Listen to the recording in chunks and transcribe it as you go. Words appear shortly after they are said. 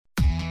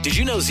Did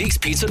you know Zeke's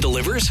Pizza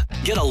delivers?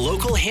 Get a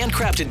local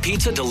handcrafted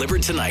pizza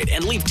delivered tonight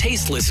and leave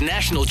tasteless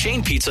national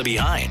chain pizza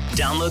behind.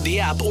 Download the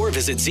app or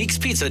visit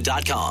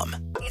Zeke'sPizza.com.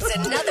 It's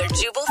another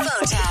Jubal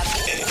phone tap.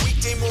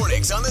 Weekday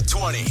mornings on the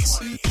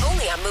 20s.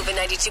 Only on Moving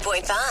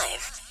 92.5.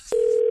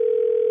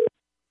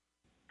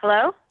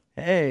 Hello?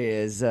 Hey,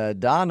 is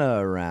Donna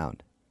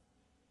around?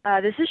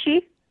 This is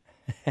she.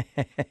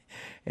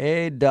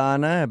 Hey,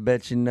 Donna, I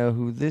bet you know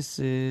who this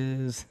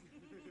is.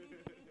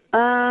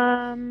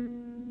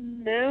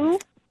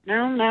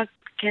 No,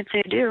 can't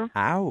say I do.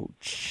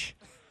 Ouch.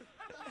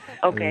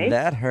 Okay.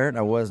 That hurt.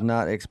 I was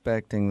not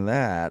expecting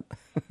that.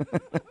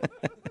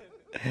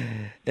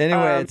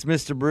 Anyway, it's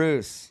Mr.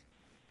 Bruce.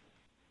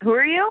 Who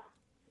are you?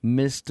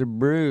 Mr.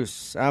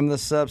 Bruce. I'm the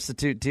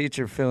substitute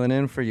teacher filling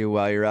in for you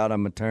while you're out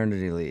on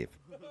maternity leave.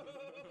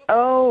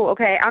 Oh,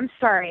 okay. I'm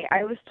sorry.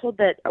 I was told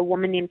that a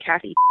woman named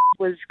Kathy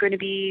was going to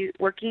be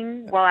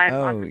working while I'm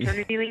on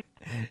maternity leave.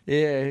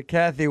 Yeah,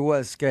 Kathy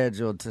was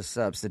scheduled to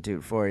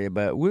substitute for you,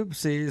 but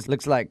whoopsies.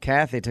 Looks like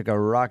Kathy took a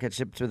rocket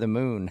ship to the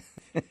moon.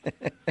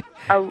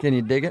 Can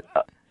you dig it?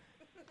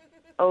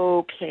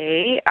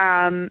 Okay.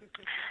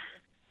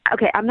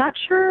 Okay, I'm not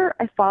sure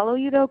I follow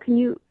you, though. Can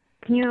you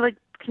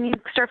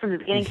start from the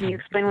beginning? Can you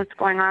explain what's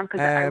going on? Because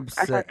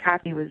I thought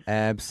Kathy was...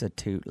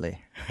 Absolutely.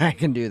 I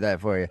can do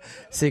that for you.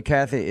 See,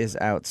 Kathy is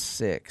out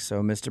sick,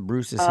 so Mr.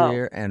 Bruce is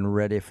here and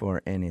ready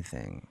for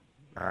anything.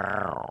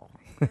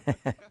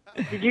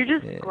 Did you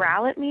just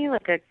growl at me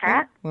like a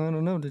cat? I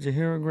don't know. Did you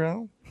hear a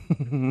growl?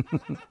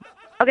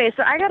 Okay,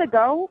 so I got to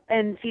go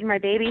and feed my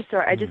baby, so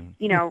I just,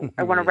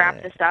 I want to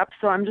wrap this up.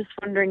 So I'm just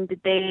wondering, did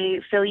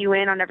they fill you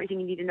in on everything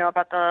you need to know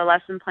about the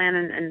lesson plan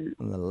and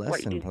The lesson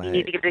what you plan.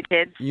 need to give the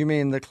kids? You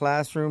mean the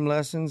classroom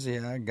lessons?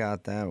 Yeah, I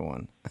got that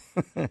one.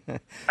 Okay,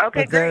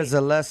 But there's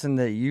a lesson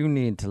that you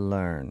need to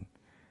learn,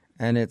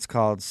 and it's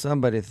called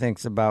Somebody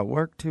Thinks About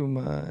Work Too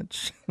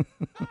Much.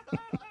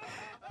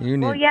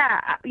 Well, yeah,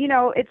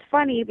 it's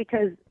funny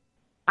because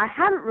I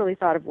haven't really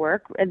thought of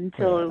work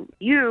until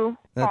you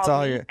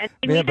called me and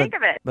made me think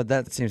of it. But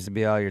that seems to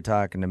be all you're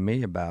talking to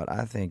me about.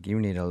 I think you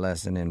need a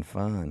lesson in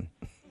fun.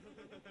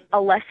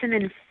 A lesson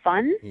in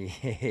fun?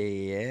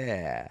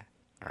 Yeah.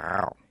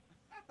 Are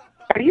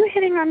you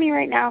hitting on me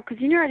right now?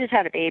 Because you know I just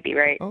had a baby,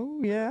 right? Oh,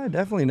 yeah, I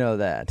definitely know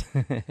that.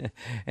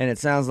 And it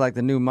sounds like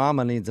the new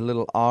mama needs a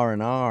little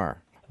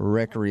R&R,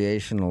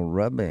 recreational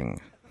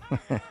rubbing.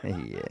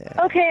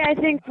 Yeah. Okay, I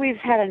think we've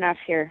had enough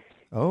here.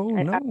 Oh,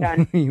 no. I'm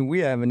done.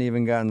 We haven't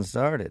even gotten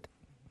started.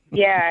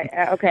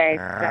 Yeah, okay.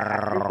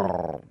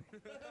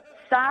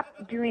 Stop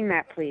doing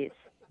that, please.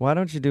 Why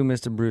don't you do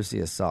Mr. Brucey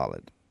a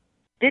solid?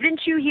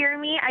 Didn't you hear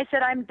me? I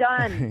said I'm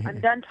done. I'm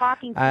done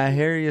talking to you. I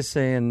hear you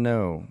saying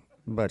no,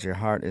 but your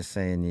heart is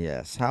saying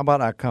yes. How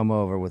about I come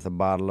over with a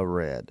bottle of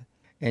red,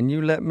 and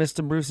you let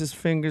Mr. Bruce's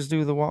fingers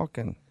do the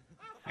walking?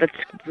 That's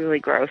really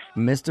gross.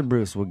 Mr.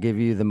 Bruce will give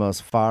you the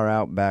most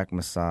far-out back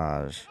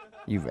massage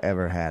you've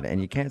ever had,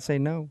 and you can't say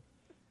no.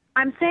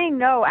 I'm saying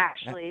no,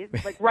 actually,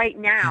 like right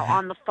now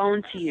on the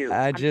phone to you.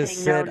 I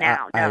just said no.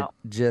 I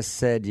just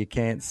said you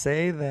can't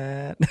say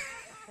that.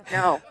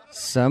 No.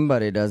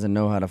 Somebody doesn't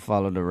know how to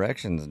follow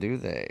directions, do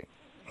they?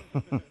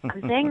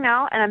 I'm saying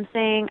no, and I'm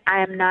saying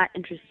I am not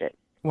interested.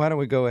 Why don't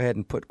we go ahead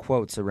and put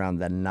quotes around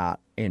the not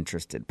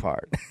interested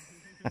part?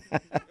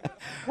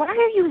 Why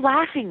are you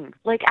laughing?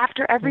 Like,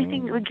 after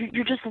everything, like,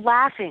 you're just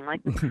laughing like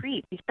a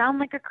creep. You sound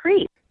like a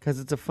creep. Because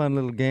it's a fun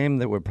little game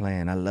that we're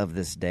playing. I love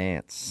this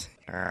dance.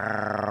 You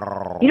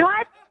know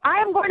what?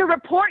 I am going to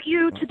report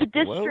you to the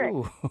district.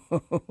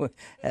 Whoa.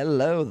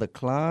 Hello, the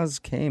claws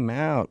came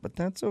out, but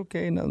that's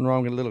okay. Nothing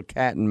wrong with a little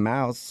cat and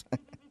mouse.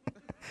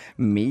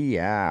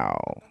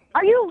 Meow.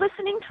 Are you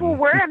listening to a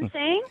word I'm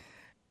saying?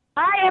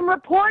 I am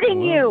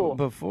reporting you.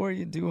 Before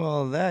you do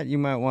all that, you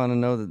might want to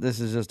know that this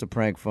is just a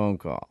prank phone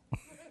call.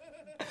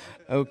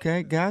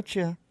 Okay,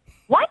 gotcha.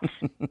 What?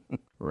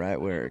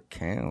 Right where it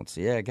counts.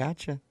 Yeah,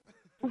 gotcha.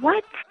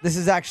 What? This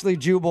is actually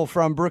Jubal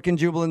from Brook and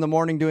Jubal in the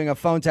Morning doing a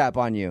phone tap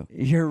on you.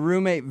 Your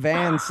roommate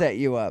Van set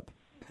you up.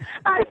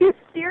 Are you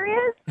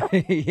serious?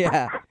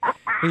 Yeah.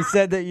 He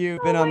said that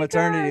you've been on my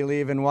maternity God.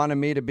 leave and wanted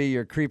me to be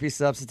your creepy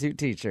substitute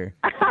teacher.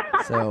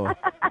 So,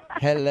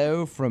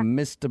 hello from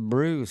Mr.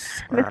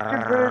 Bruce.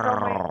 Mr. Bruce,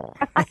 oh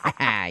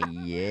my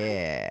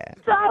Yeah.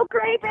 so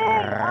creepy.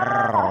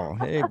 Oh,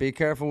 hey, be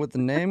careful with the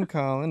name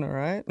calling, all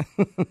right?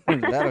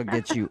 That'll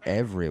get you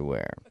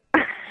everywhere.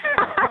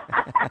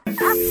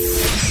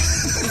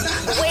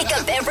 Wake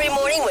up every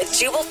morning with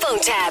Jubal phone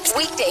tabs.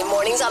 Weekday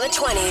mornings on the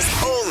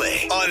 20s.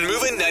 Only on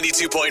Moving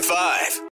 92.5.